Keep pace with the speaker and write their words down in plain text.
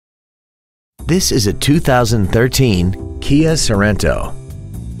This is a 2013 Kia Sorento.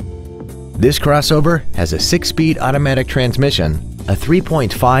 This crossover has a 6-speed automatic transmission, a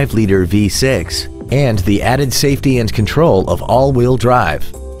 3.5-liter V6, and the added safety and control of all-wheel drive.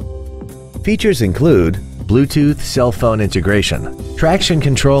 Features include Bluetooth cell phone integration, traction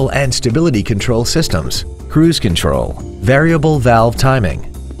control and stability control systems, cruise control, variable valve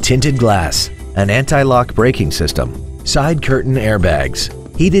timing, tinted glass, an anti-lock braking system, side curtain airbags,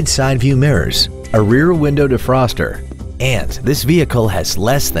 heated side view mirrors, a rear window defroster, and this vehicle has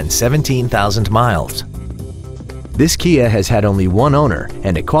less than 17,000 miles. This Kia has had only one owner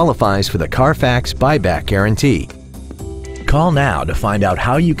and it qualifies for the Carfax buyback guarantee. Call now to find out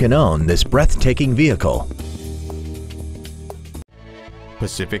how you can own this breathtaking vehicle.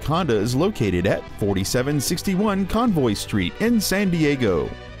 Pacific Honda is located at 4761 Convoy Street in San Diego.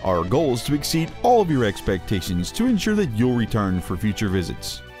 Our goal is to exceed all of your expectations to ensure that you'll return for future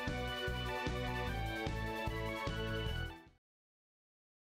visits.